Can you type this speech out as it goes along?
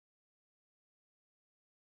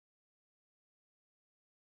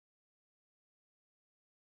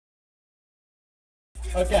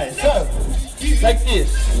Okay, so, like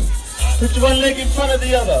this. Put your one leg in front of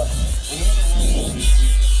the other.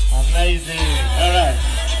 Amazing. Alright.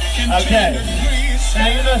 Okay. Now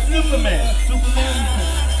you know Superman.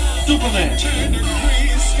 Superman.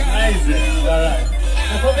 Amazing. Alright.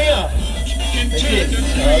 Now from here. Like this.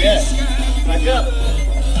 Okay. Back up.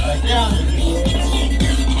 Back down.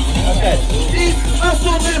 Okay. This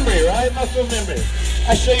muscle memory, right? Muscle memory.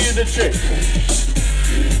 I show you the trick.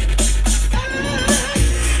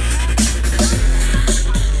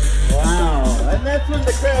 And that's when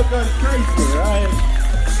the crowd goes crazy, right?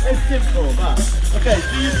 It's simple, but okay,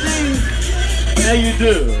 so you see, now you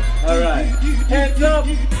do. Alright. Hands up.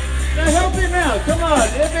 Now help him out, come on.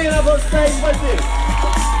 Everyone up on stage, what's this?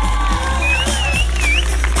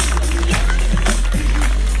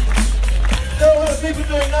 Still a lot of people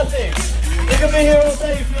doing nothing. You can be here all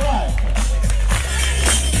day if you like.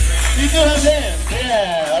 You do have hands.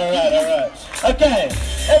 Yeah, alright. Okay,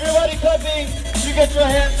 everybody clapping. You get your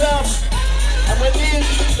hands up. And when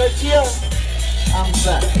these go here, I'm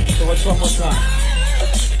back. So watch one more time.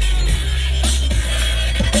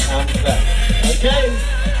 I'm back. Okay?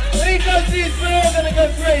 When he does this, we're all gonna go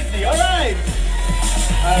crazy. Alright?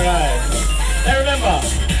 Alright. Now remember.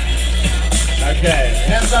 Okay,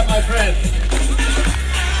 hands up my friend.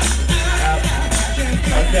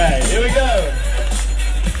 Okay, here we go.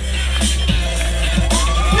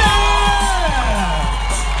 Yeah!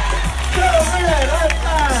 So man, high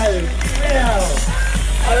five!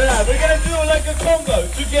 Alright, we're gonna do like a combo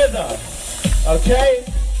together. Okay?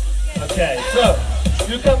 Okay, so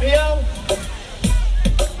you come here.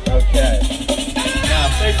 Okay. Now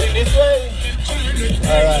facing this way.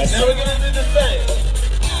 Alright, now we're gonna do the same.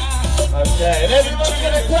 Okay, and everyone's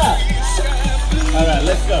gonna clap. Alright,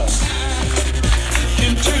 let's go.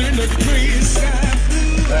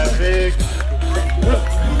 Perfect.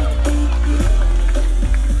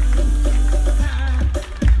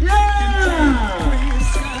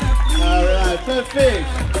 Perfect.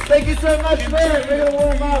 Thank you so much, man. We're going to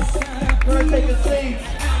warm up. We're going to take a seat.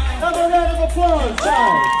 Have a round of applause,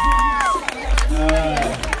 guys.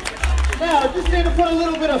 Alright. Now, I just need to put a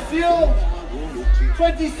little bit of fuel.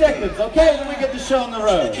 20 seconds, okay? Then we get the show on the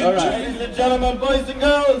road. Alright, ladies and gentlemen, boys and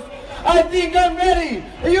girls, I think I'm ready.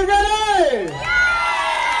 Are you ready?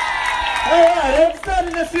 Alright, I'm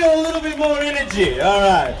starting to feel a little bit more energy.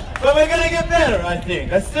 Alright. But we're going to get better, I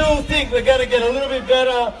think. I still think we're going to get a little bit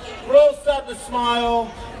better. We're all starting to smile.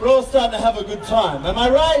 We're all starting to have a good time. Am I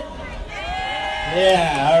right?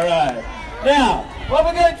 Yeah, all right. Now, what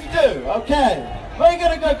we're going to do, okay, we're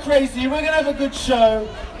going to go crazy. We're going to have a good show.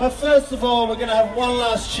 But first of all, we're going to have one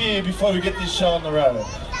last cheer before we get this show on the road.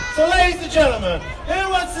 So, ladies and gentlemen, who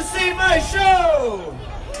wants to see my show?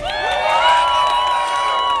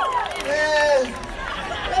 Yeah,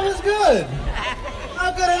 that was good.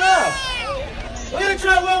 Not good enough. We're going to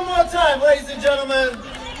try one more time, ladies and gentlemen.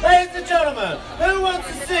 Ladies and gentlemen, who wants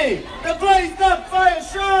to see the Blazed Up Fire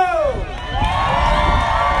Show?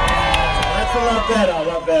 That's a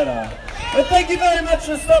lot better, But thank you very much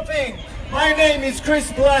for stopping. My name is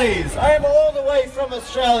Chris Blaze. I am all the way from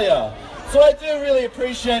Australia. So I do really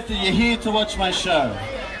appreciate that you're here to watch my show.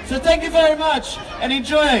 So thank you very much and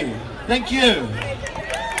enjoy. Thank you.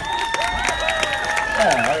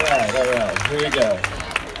 Yeah, all right. Here we go.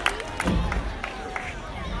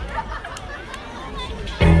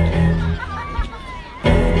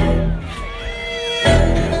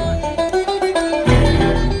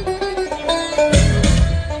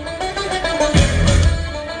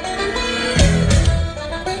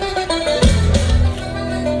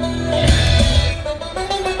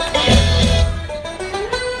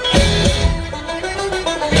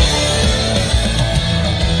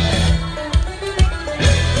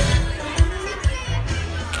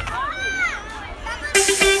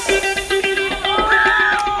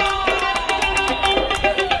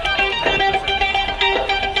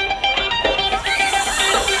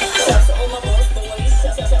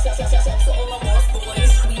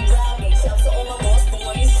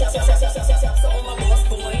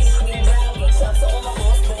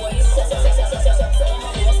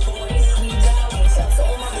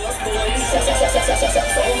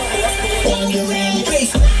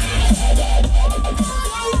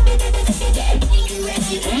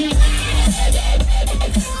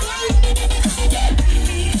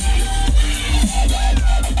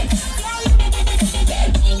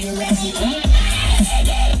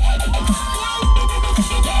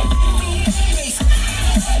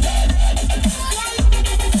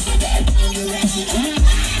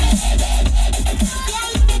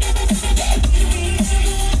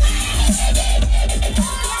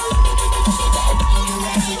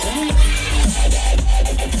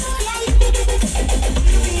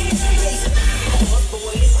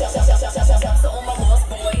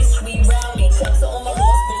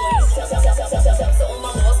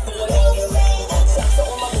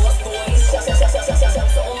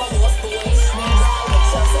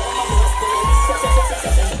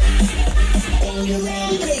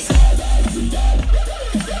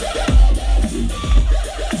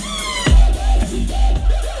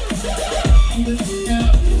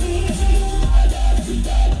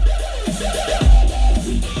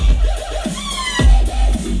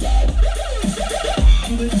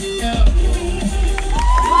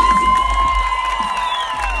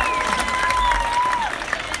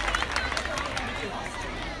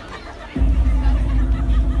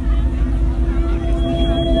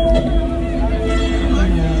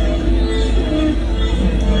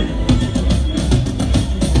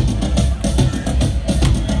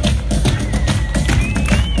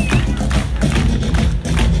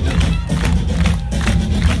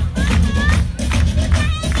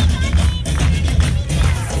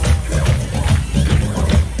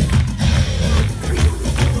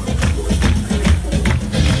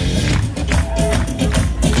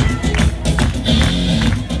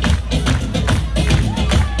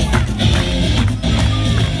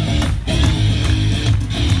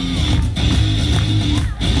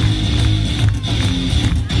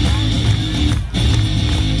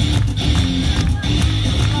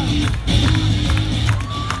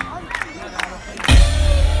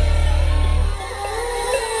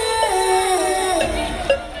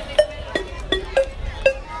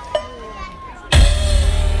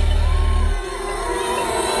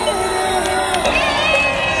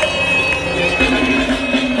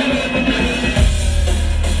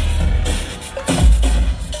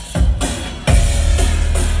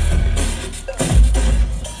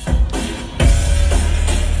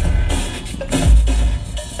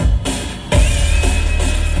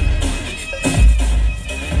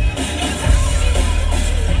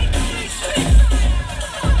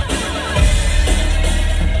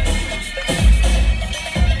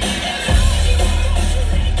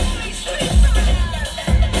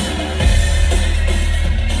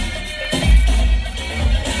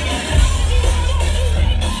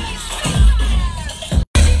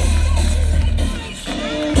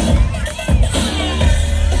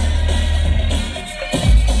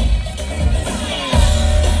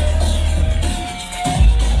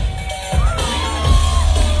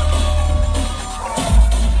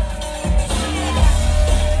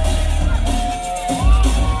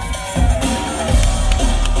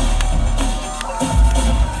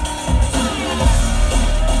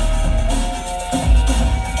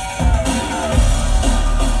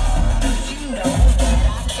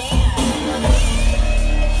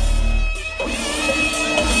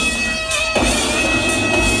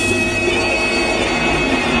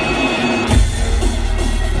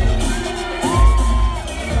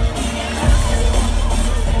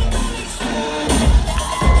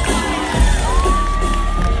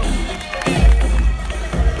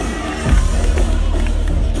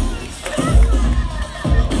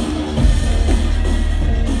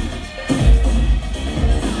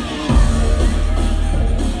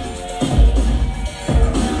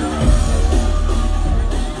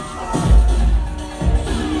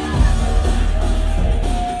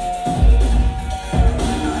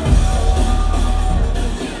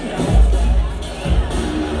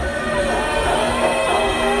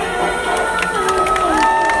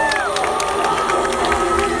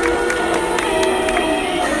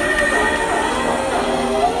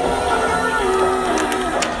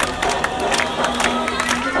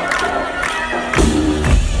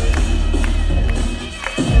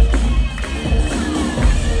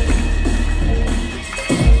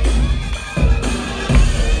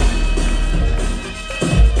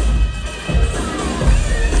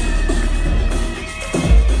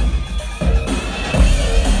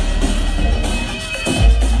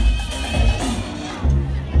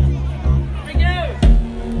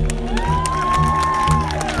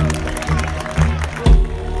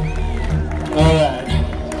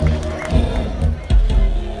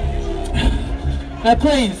 Now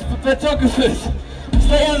please, photographers,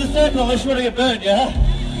 stay out of the circle unless you want to get burned, yeah?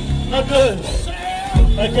 Not good.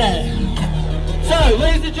 Okay. So,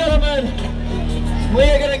 ladies and gentlemen, we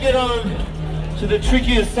are going to get on to the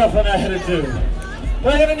trickiest stuff I know how to do.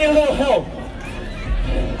 But I'm going to need a little help.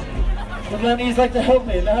 Would ladies like to help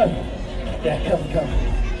me? No? Yeah, come.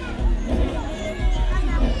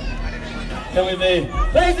 Come with me.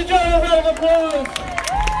 Ladies and gentlemen, a round of applause.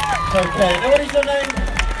 Okay, now what is your name?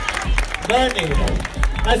 Bernie.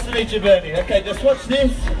 Nice to meet you, Bernie. Okay, just watch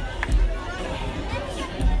this.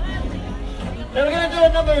 Now we're going to do a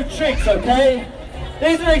number of tricks, okay?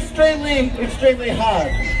 These are extremely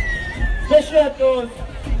hard. Especially outdoors,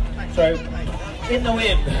 sorry, in the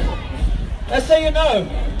wind. That's how you know.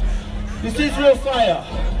 This is real fire.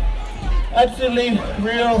 Absolutely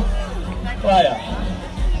real fire.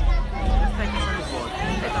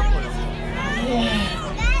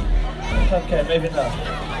 Yeah. Okay, maybe not.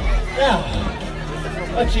 Now,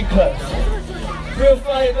 watching close. Real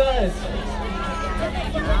fire, guys.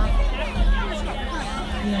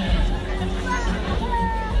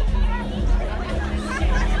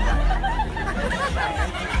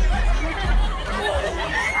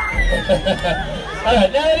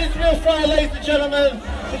 Alright, now it is real fire, ladies and gentlemen.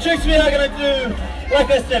 The tricks we are going to do, like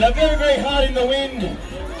I said, are very hard in the wind.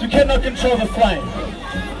 You cannot control the flame.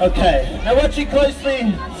 Okay, now watch it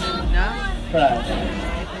closely. Right.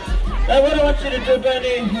 Now what I want you to do, Bernie,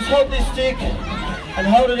 is hold this stick and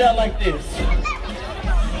hold it out like this.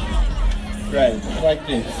 Great, like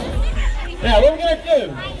this. Now what we're going to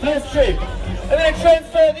do, first trick, I'm going to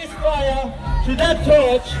transfer this fire to that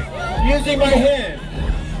torch using my hand.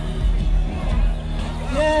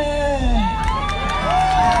 Yeah!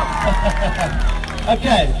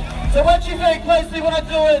 Okay, so watch it very closely when I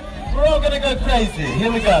do it, we're all going to go crazy.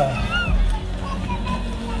 Here we go.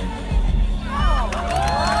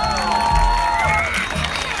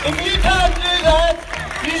 If you can't do that,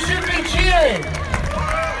 you should be cheering.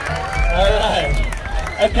 Alright,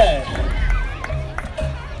 okay.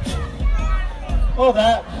 All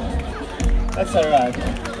that's alright.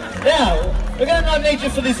 Now, we're going to not need you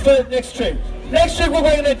for this next trick. Next trick what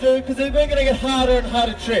we're going to do, because we're going to get harder and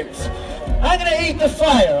harder tricks. I'm going to eat the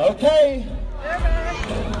fire, okay?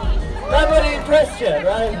 Nobody impressed yet,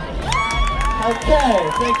 right? Okay,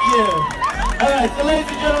 thank you. Alright, so ladies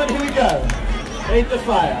and gentlemen, here we go. Eat the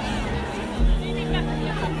fire.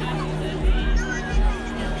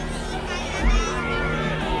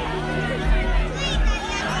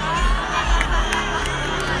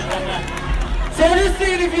 So just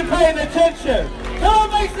seeing if you're paying attention. Come on,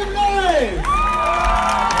 make some noise!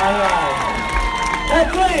 Alright. Now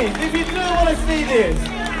please, if you do want to see this,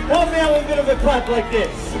 help me out with a bit of a clap like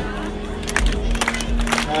this.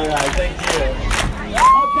 Alright, thank you.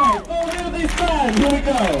 Okay, so we're going to this time. Here we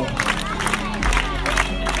go.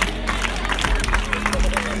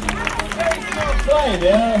 Very small flame,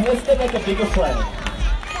 yeah? Let's get like a bigger flame.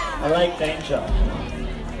 I like danger.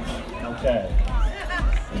 Okay.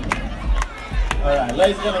 Alright,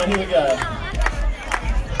 ladies and gentlemen, here we go.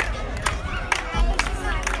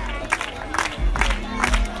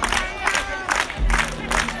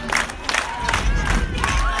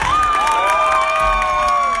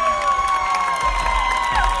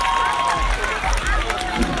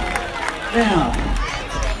 Now,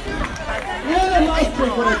 you know the last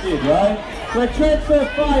trick what I did, right? So I transfer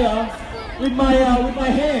fire with my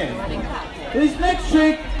hand. This next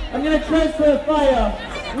trick, I'm going to transfer fire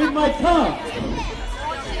with my tongue.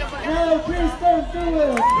 No, please don't do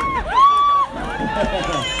it.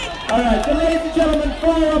 Alright, so ladies and gentlemen,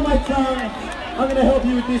 fire on my tongue. I'm going to help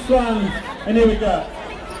you with this one. And here we go.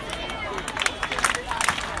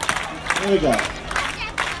 Here we go.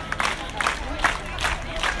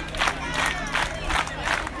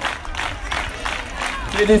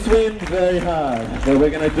 See this wind? Very hard. But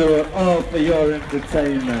we're going to do it all for your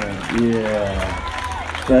entertainment.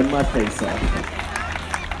 Yeah. Turn my face off.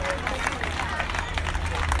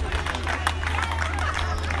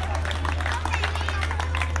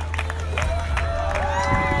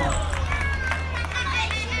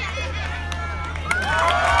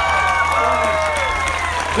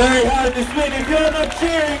 Very hard this wind. If you're not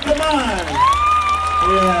cheering, come on.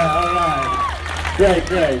 Yeah, alright.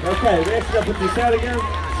 Great. Okay, we actually got to put this out again.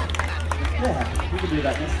 Yeah, we can do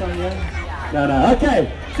that this time, yeah? No. Okay,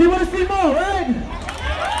 so you want to see more, right?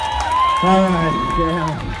 Alright,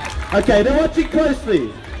 yeah. Okay, now watch it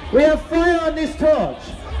closely. We have fire on this torch.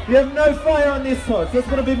 We have no fire on this torch. That's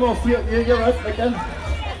going to be more fuel. You're right, okay?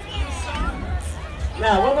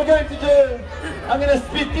 Now, what we're going to do, I'm going to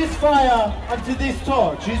spit this fire onto this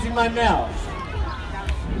torch using my mouth.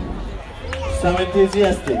 So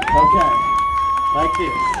enthusiastic, okay. Like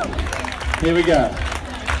this. Here we go.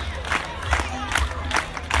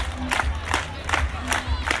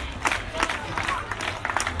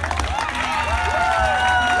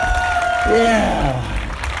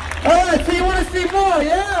 Yeah. All right, so you want to see more,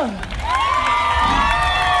 yeah?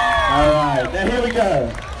 All right, now here we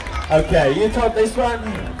go. Okay, you taught this one.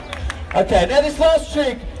 Okay, now this last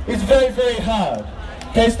trick is very, very hard.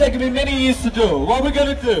 Okay, it's taken me many years to do. What we're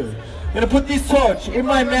going to do, I'm going to put this torch in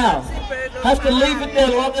my mouth. Have to leave it there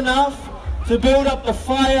long enough to build up the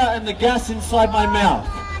fire and the gas inside my mouth.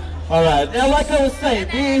 All right, now like I was saying,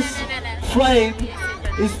 this flame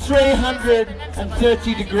is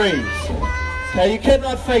 330 degrees. Okay, you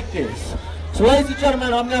cannot fake this. So ladies and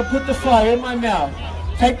gentlemen, I'm going to put the fire in my mouth,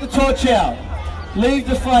 take the torch out, leave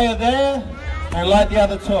the fire there, and light the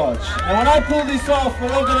other torch. And when I pull this off,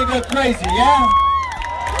 we're all going to go crazy, yeah?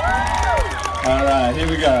 All right, here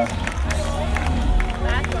we go.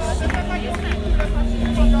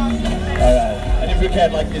 All right, and if you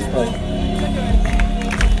can, like this, please.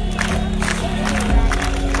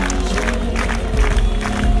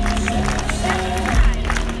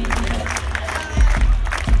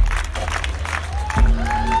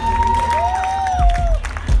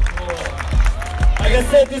 Like I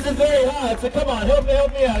said, this is very hard, so come on, help me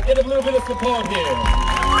out, get a little bit of support here.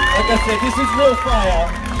 Like I said, this is real fire,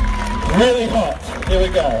 really hot. Here we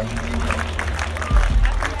go.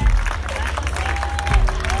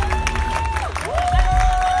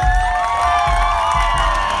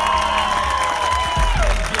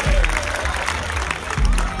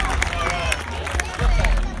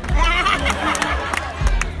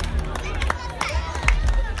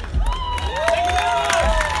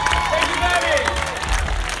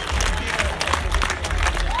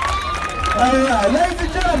 Alright, ladies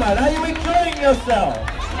and gentlemen, are you enjoying yourself?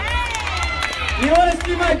 You want to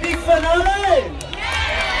see my big finale?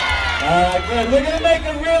 Alright, good. We're going to make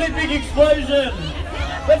a really big explosion.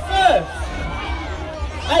 But first,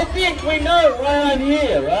 I think we know why I'm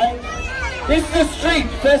here, right? This is a street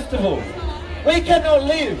festival. We cannot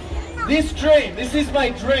live this dream. This is my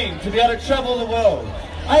dream, to be able to travel the world.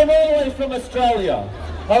 I'm all the way from Australia.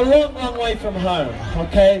 A long, long way from home,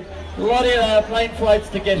 okay? A lot of plane flights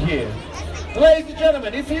to get here. Ladies and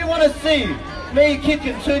gentlemen, if you want to see me keep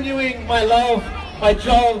continuing my love, my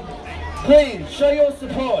job, please show your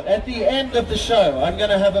support at the end of the show. I'm going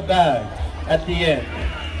to have a bag at the end.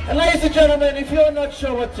 And ladies and gentlemen, if you're not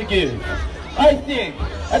sure what to give, I think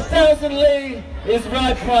 1,000 Lee is the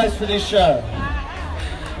right price for this show.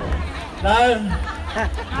 No?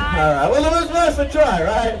 Alright, well it was worth a try,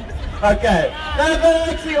 right? Okay. No, but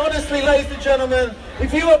actually, honestly, ladies and gentlemen,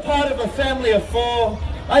 if you were part of a family of 4,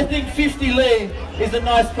 I think 50 Lee is a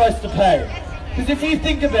nice price to pay. Because if you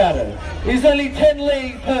think about it, it's only 10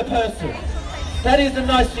 Lee per person. That is a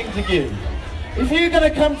nice thing to give. If you're going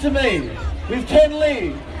to come to me with 10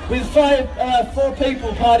 Lee, with 4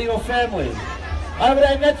 people, party or family,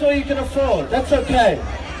 and that's all you can afford, that's okay.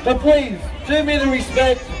 But please, do me the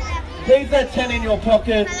respect, leave that 10 in your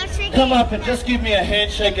pocket, come up and just give me a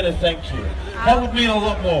handshake and a thank you. That would mean a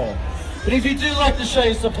lot more. But if you do like to show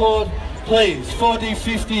your support, please, 4D,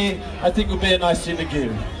 50, I think would be a nice thing to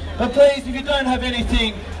give. But please, if you don't have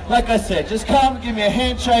anything, like I said, just come, give me a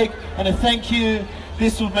handshake and a thank you.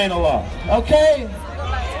 This would mean a lot. Okay?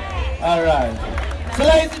 Alright. So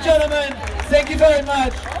ladies and gentlemen, thank you very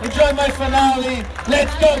much. Enjoy my finale.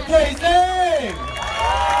 Let's go crazy!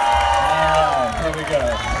 Alright, here we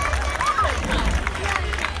go.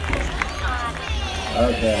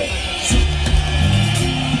 Okay.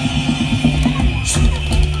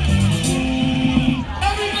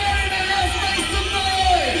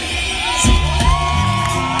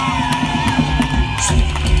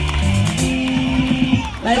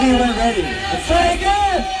 Maybe you weren't ready. Let's try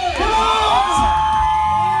again! Come on!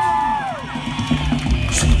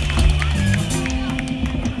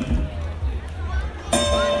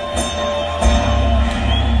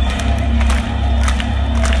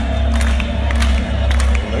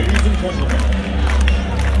 Ladies and gentlemen,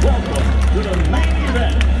 welcome to the main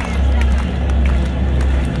event.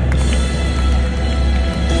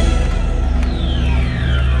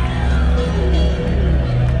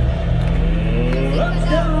 Let's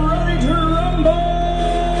get ready to rumble!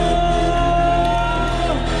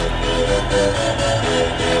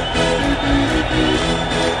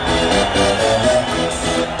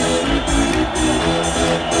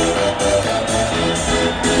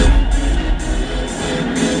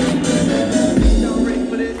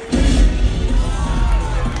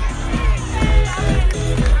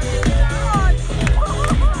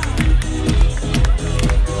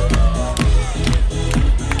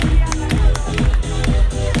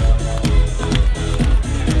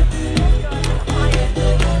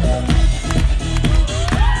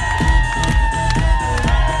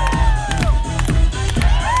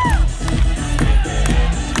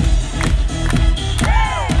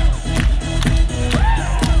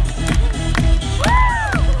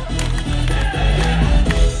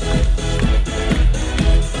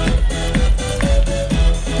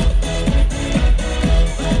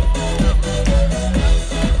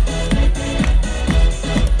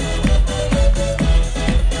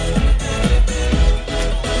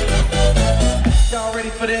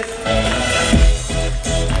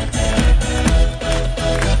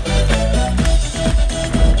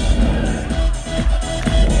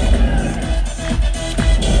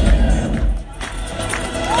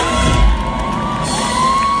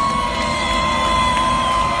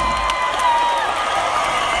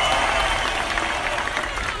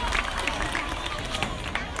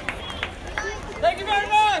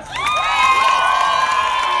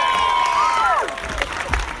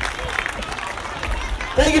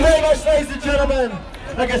 gentlemen,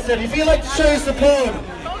 like I said, if you'd like to show your support,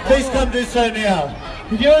 please come do so now.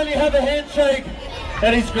 If you only have a handshake,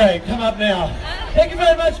 that is great. Come up now. Thank you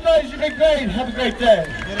very much, guys. You've been great. Have a great day.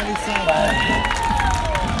 Bye.